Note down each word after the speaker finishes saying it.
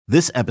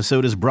This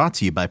episode is brought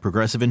to you by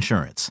Progressive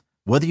Insurance.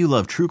 Whether you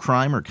love true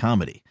crime or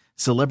comedy,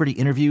 celebrity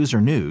interviews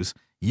or news,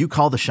 you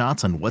call the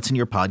shots on what's in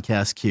your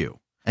podcast queue.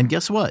 And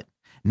guess what?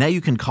 Now you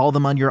can call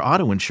them on your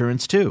auto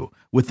insurance too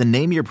with the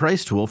Name Your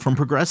Price tool from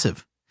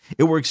Progressive.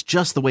 It works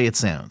just the way it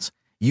sounds.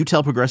 You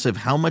tell Progressive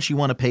how much you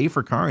want to pay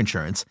for car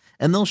insurance,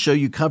 and they'll show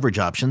you coverage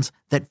options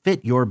that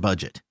fit your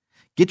budget.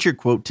 Get your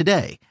quote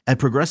today at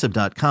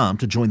Progressive.com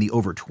to join the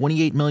over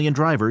 28 million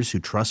drivers who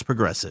trust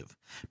Progressive.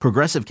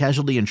 Progressive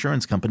Casualty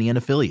Insurance Company and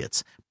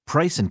Affiliates.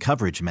 Price and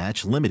coverage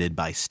match limited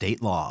by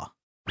state law.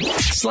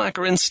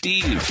 Slacker and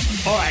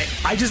Steve. All right,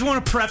 I just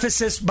want to preface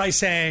this by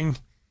saying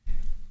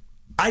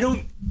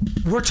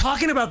we're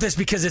talking about this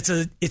because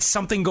it's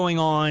something going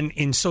on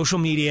in social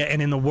media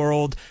and in the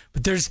world,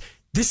 but this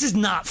is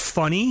not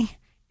funny.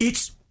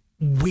 It's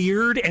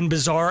weird and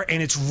bizarre,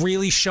 and it's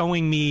really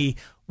showing me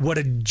what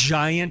a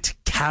giant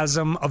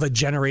chasm of a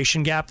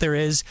generation gap there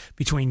is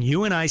between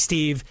you and I,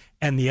 Steve,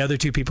 and the other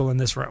two people in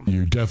this room.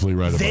 You're definitely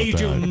right about that. They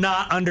do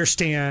not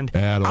understand.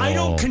 At all. I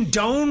don't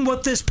condone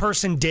what this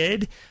person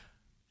did,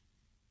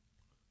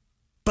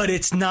 but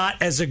it's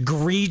not as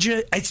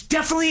egregious. It's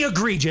definitely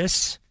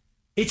egregious.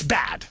 It's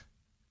bad.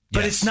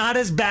 But It's not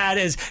as bad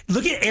as,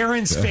 look at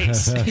Aaron's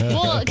face.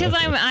 Well, because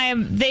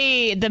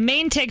the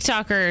main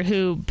TikToker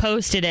who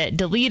posted it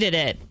deleted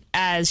it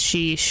as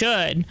she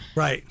should.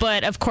 Right.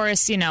 But of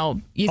course, it's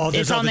on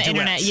the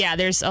internet. Yeah,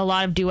 there's a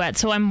lot of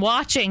duets. So I'm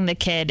watching the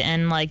kid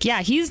and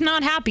he's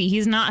not happy.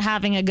 He's not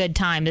having a good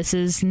time. This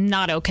is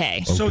not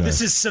okay. So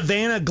this is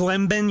Savannah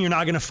Glenben. You're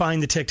not going to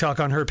find the TikTok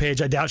on her page.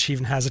 I doubt she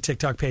even has a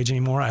TikTok page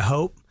anymore. I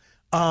hope.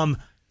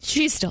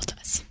 She still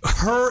does.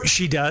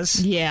 She does?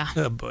 Yeah.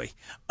 Oh, boy.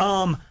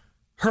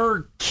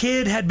 Her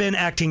kid had been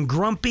acting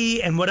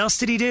grumpy, and what else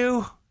did he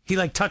do? He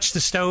touched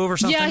the stove or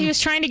something? Yeah, he was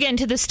trying to get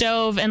into the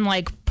stove and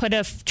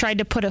tried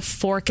to put a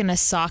fork in a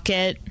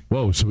socket.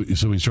 Whoa, so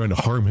he's trying to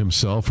harm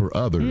himself or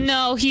others?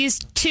 No, he's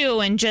 2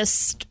 and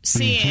just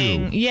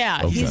seeing.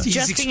 Yeah, okay. he's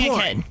just being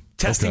a kid.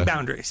 Testing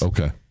boundaries.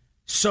 Okay.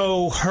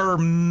 So her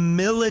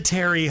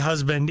military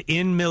husband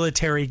in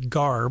military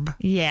garb.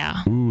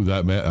 Yeah. Ooh,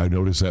 I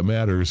noticed that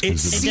matters. It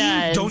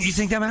does. Don't you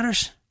think that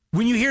matters?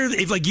 When you hear,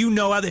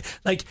 how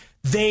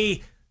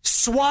they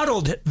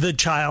swaddled the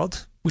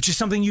child, which is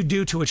something you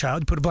do to a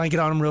child. You put a blanket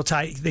on them real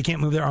tight. They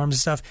can't move their arms and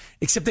stuff.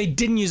 Except they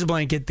didn't use a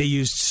blanket. They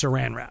used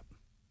saran wrap.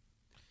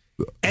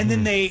 And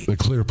then the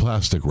clear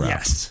plastic wrap.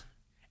 Yes.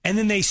 And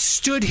then they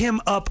stood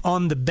him up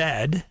on the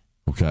bed.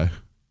 Okay.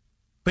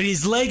 But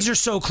his legs are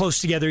so close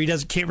together, he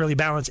can't really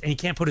balance, and he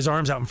can't put his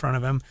arms out in front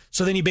of him.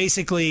 So then he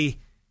basically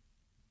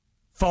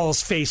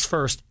falls face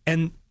first,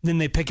 and then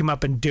they pick him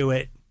up and do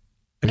it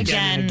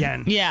again and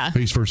again. Yeah.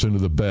 Face first into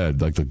the bed.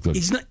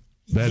 He's not.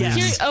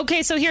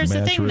 So here's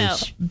the thing, though.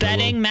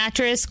 Bedding,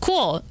 mattress,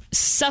 cool.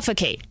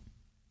 Suffocate.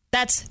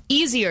 That's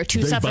easier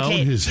to suffocate.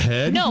 Bound his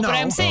head? No, but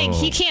I'm saying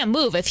he can't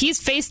move. If he's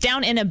face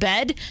down in a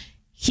bed,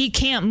 he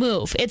can't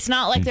move. It's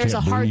not like there's a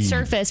hard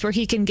surface where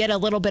he can get a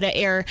little bit of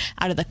air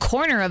out of the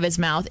corner of his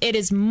mouth. It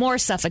is more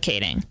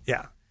suffocating.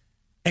 Yeah.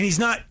 And he's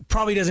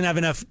probably doesn't have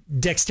enough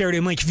dexterity.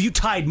 I'm if you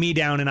tied me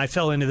down and I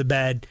fell into the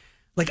bed,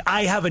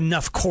 I have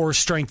enough core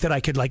strength that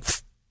I could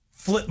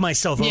flip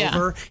myself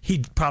over.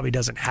 He probably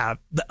doesn't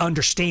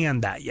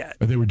understand that yet.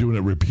 And they were doing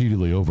it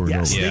repeatedly over and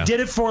over. Yes, they did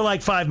it for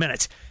 5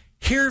 minutes.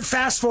 Here,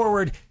 fast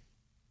forward,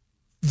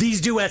 these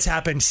duets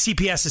happen.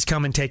 CPS is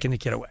coming, taking the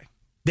kid away.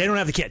 They don't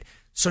have the kid.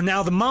 So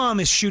now the mom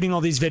is shooting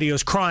all these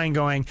videos, crying,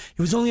 going,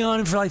 he was only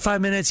on for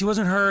 5 minutes. He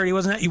wasn't hurt.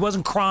 He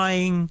wasn't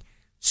crying.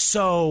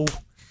 So,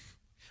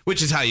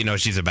 which is how you know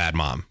she's a bad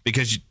mom,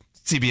 because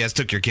CBS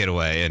took your kid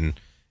away and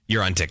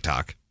you're on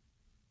TikTok.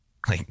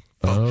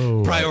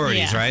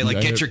 Priorities, right?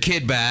 Get your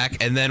kid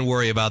back and then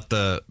worry about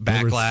the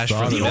backlash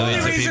from the only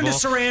reason people,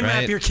 to saran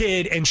wrap your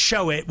kid and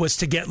show it was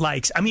to get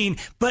likes.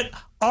 But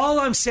all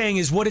I'm saying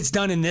is what it's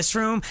done in this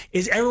room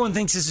is everyone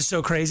thinks this is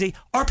so crazy.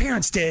 Our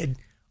parents did.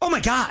 Oh my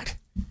God.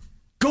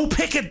 Go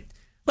pick it.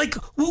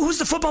 Who's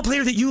the football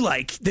player that you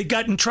like that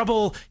got in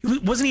trouble?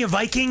 Wasn't he a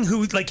Viking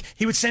who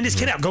he would send his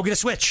kid out, go get a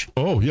switch?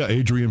 Oh yeah,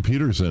 Adrian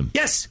Peterson.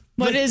 Yes.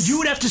 You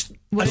would have to.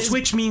 A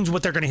switch means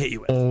what they're going to hit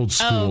you with. Old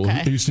school. Oh,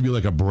 okay. It used to be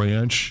like a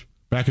branch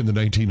back in the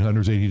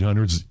 1900s,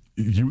 1800s.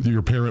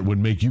 Your parent would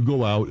make you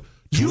go out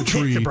to a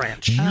tree. Pick the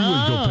branch. You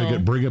would go pick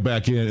it, bring it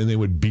back in, and they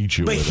would beat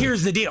you. But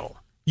here's the deal: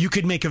 you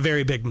could make a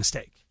very big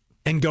mistake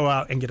and go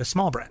out and get a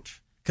small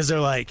branch because they're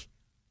like,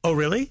 "Oh,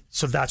 really?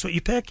 So that's what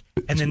you pick?"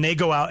 And then they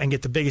go out and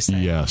get the biggest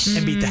thing,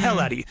 and beat the hell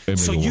out of you.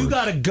 So you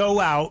got to go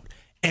out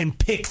and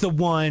pick the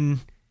one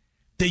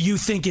that you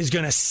think is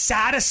going to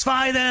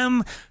satisfy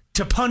them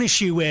to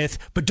punish you with,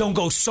 but don't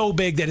go so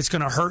big that it's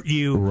going to hurt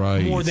you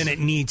more than it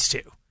needs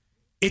to.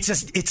 It's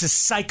a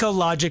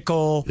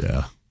psychological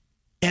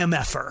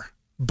MFer.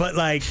 But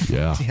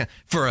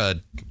for a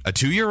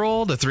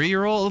 2-year-old, a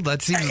 3-year-old,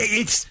 that seems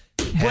it's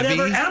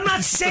whatever. And I'm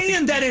not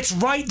saying that it's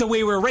right the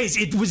way we're raised.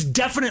 It was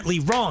definitely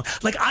wrong.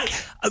 What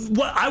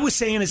I was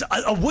saying is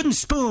a wooden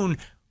spoon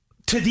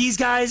to these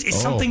guys is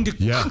something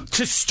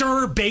to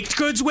stir baked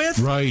goods with.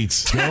 Right.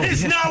 That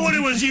is not what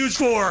it was used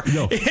for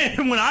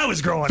when I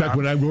was growing up. In fact,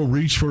 when I go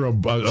reach for a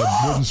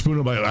wooden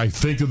spoon, I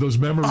think of those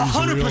memories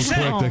 100%. real quick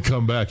that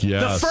come back.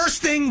 Yes. The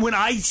first thing when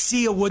I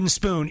see a wooden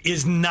spoon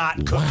is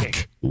not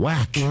cooking.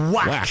 Whack.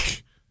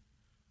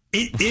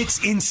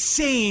 It's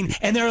insane.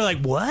 And they're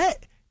like,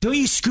 what? Don't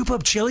you scoop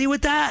up chili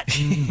with that?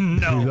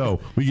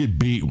 No. We get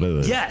beat with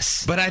it.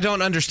 Yes. But I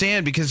don't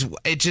understand because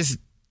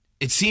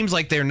it seems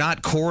like they're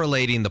not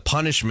correlating the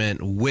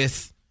punishment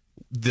with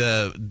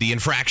the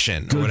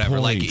infraction or whatever.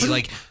 Point.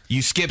 Like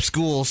you skip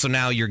school, so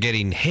now you're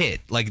getting hit.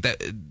 Like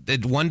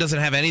that one doesn't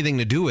have anything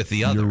to do with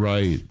the other. You're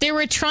right. They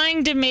were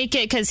trying to make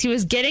it because he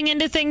was getting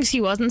into things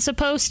he wasn't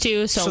supposed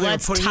to. So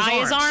let's tie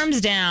his arms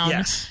down.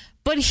 Yes.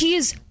 But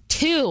he's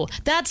 2.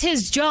 That's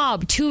his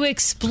job, to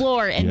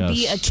explore and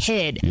be a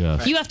kid.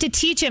 Yes. You have to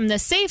teach him the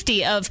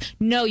safety of,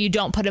 no, you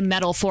don't put a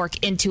metal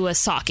fork into a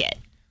socket.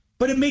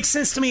 But it makes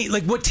sense to me.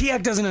 Like, what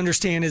Tiak doesn't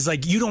understand is,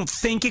 like, you don't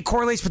think it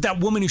correlates, but that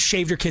woman who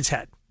shaved your kid's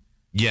head.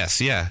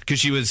 Yes, yeah, because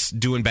she was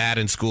doing bad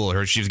in school,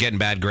 or she was getting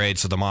bad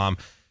grades, so the mom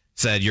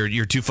said,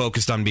 you're too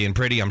focused on being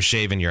pretty, I'm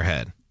shaving your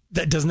head.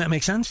 Doesn't that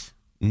make sense?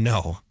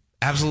 No,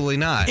 absolutely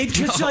not. It's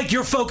just like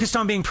you're focused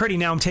on being pretty,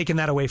 now I'm taking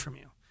that away from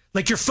you.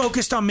 Like, you're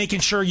focused on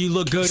making sure you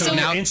look good on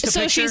your Insta picture.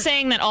 So she's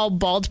saying that all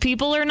bald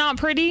people are not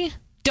pretty?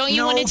 Don't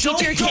you want to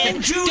teach your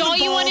kid? Don't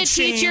you want to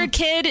teach your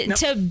kid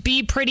to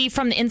be pretty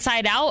from the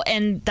inside out,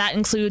 and that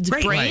includes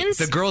brains? Right.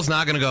 The girl's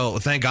not going to go,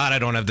 thank God I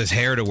don't have this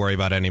hair to worry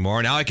about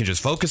anymore. Now I can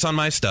just focus on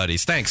my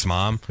studies. Thanks,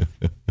 Mom.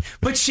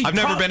 But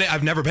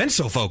I've never been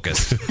so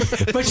focused.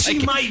 But she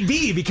might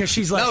be because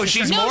she's like, no,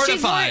 she's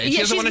mortified. She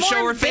doesn't want to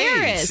show her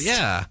face.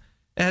 Yeah,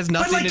 it has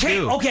nothing to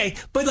do. Okay,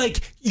 but like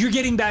you're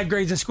getting bad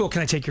grades in school.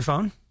 Can I take your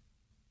phone?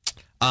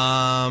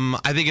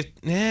 I think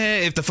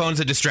if the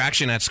phone's a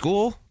distraction at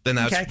school, then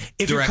that's okay.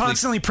 If you're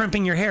constantly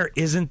primping your hair,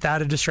 isn't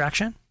that a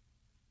distraction?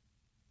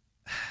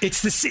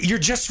 You're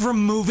just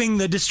removing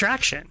the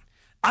distraction.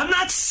 I'm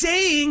not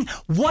saying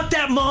what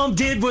that mom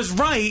did was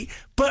right,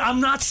 but I'm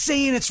not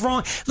saying it's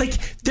wrong. Like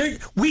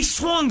we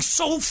swung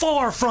so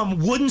far from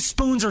wooden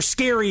spoons are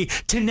scary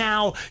to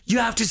now you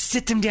have to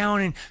sit them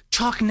down and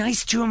talk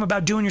nice to them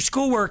about doing your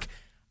schoolwork.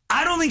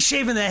 I don't think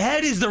shaving the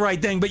head is the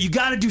right thing, but you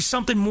got to do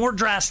something more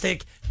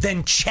drastic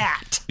than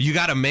chat. You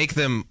got to make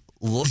them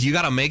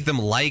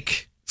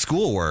like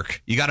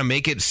schoolwork. You got to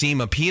make it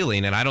seem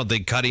appealing. And I don't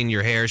think cutting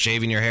your hair,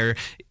 shaving your hair,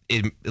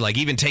 like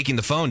even taking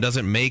the phone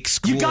doesn't make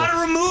school. You got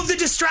to remove the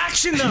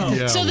distraction though.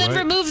 Then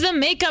remove the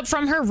makeup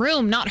from her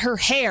room, not her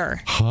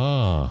hair.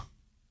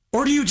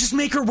 Or do you just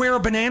make her wear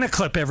a banana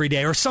clip every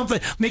day or something?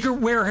 Make her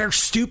wear her hair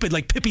stupid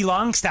like Pippi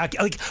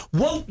Longstocking. Like,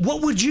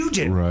 what would you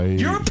do? Right.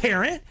 You're a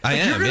parent.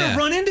 You're going to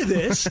run into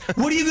this.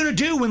 What are you going to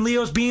do when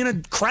Leo's being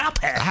a crap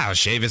head? I'll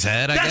shave his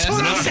head, I guess.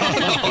 That's what I'm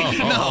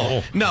saying.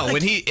 No. Like,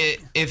 when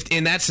if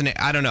in that scenario,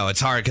 I don't know.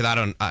 It's hard because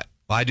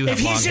I do have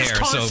long hair. If he's just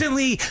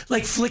constantly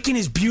like flicking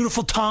his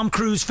beautiful Tom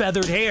Cruise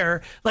feathered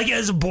hair, like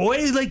as a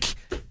boy, like,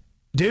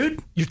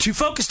 dude, you're too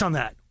focused on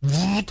that.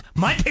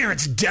 My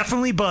parents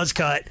definitely buzz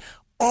cut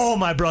all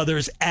my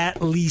brothers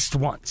at least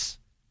once.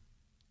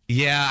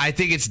 Yeah, I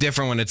think it's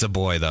different when it's a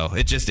boy, though.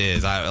 It just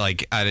is.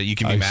 You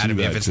can be mad at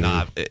me if it's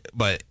not,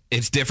 but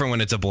it's different when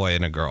it's a boy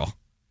and a girl.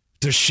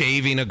 To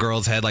shaving a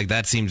girl's head like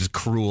that seems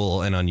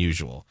cruel and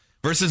unusual.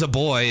 Versus a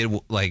boy,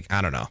 like,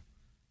 I don't know.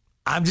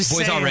 I'm just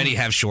boys saying, already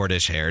have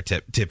shortish hair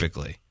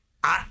typically.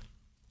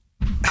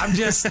 I'm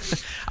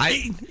just,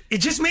 it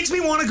just makes me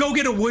want to go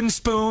get a wooden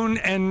spoon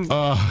and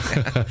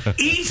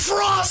eat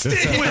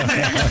frosting with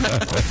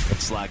it.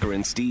 Slacker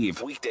and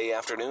Steve, weekday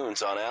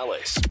afternoons on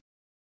Alice.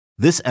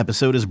 This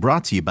episode is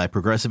brought to you by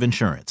Progressive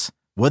Insurance.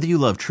 Whether you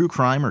love true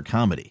crime or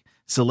comedy,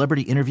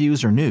 celebrity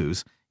interviews or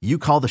news, you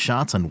call the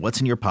shots on what's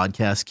in your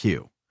podcast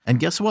queue. And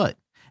guess what?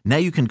 Now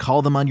you can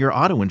call them on your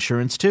auto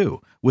insurance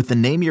too with the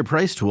Name Your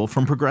Price tool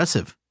from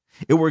Progressive.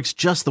 It works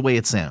just the way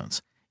it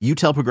sounds. You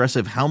tell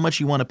Progressive how much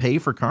you want to pay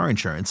for car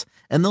insurance,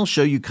 and they'll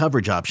show you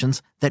coverage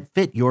options that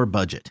fit your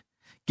budget.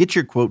 Get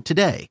your quote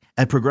today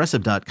at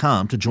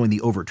Progressive.com to join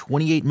the over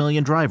 28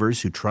 million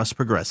drivers who trust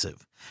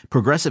Progressive.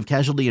 Progressive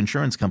Casualty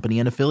Insurance Company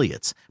and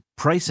Affiliates.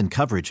 Price and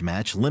coverage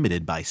match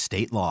limited by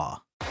state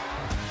law.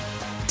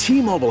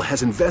 T-Mobile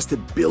has invested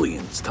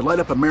billions to light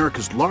up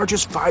America's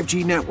largest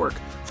 5G network,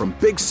 from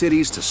big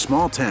cities to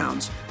small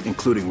towns,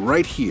 including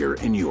right here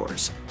in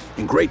yours.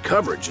 And great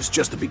coverage is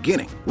just the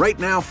beginning. Right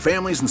now,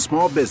 families and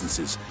small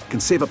businesses can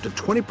save up to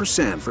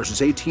 20%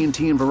 versus AT&T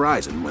and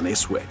Verizon when they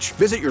switch.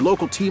 Visit your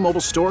local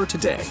T-Mobile store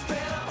today.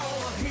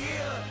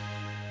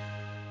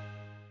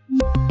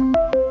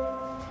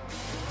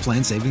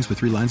 Plan savings with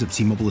 3 lines of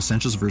T-Mobile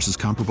Essentials versus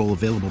comparable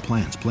available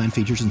plans. Plan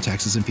features and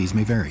taxes and fees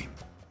may vary.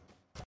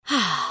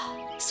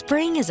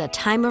 Spring is a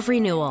time of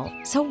renewal,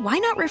 so why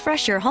not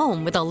refresh your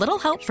home with a little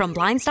help from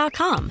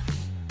Blinds.com?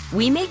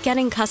 We make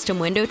getting custom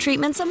window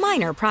treatments a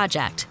minor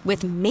project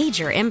with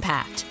major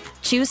impact.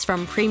 Choose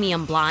from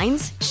premium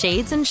blinds,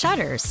 shades, and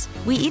shutters.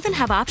 We even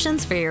have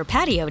options for your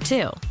patio,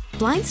 too.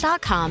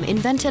 Blinds.com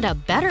invented a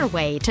better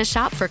way to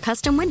shop for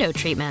custom window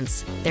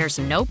treatments. There's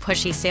no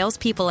pushy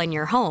salespeople in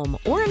your home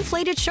or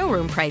inflated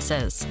showroom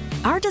prices.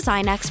 Our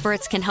design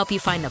experts can help you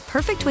find the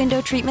perfect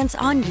window treatments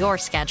on your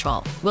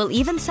schedule. We'll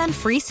even send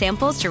free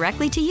samples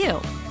directly to you.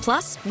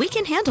 Plus, we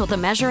can handle the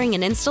measuring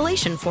and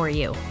installation for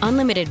you.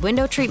 Unlimited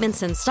window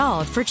treatments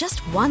installed for just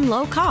one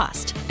low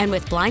cost. And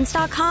with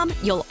Blinds.com,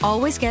 you'll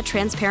always get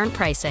transparent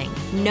pricing.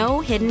 No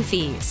hidden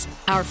fees.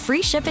 Our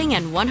free shipping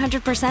and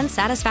 100%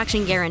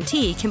 satisfaction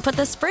guarantee can put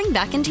the spring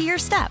back into your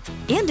step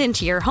and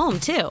into your home,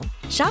 too.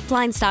 Shop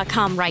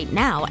Blinds.com right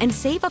now and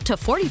save up to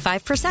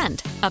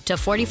 45%. Up to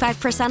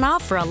 45%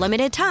 off for a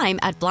limited time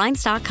at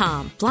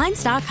Blinds.com.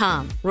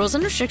 Blinds.com. Rules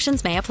and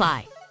restrictions may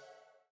apply.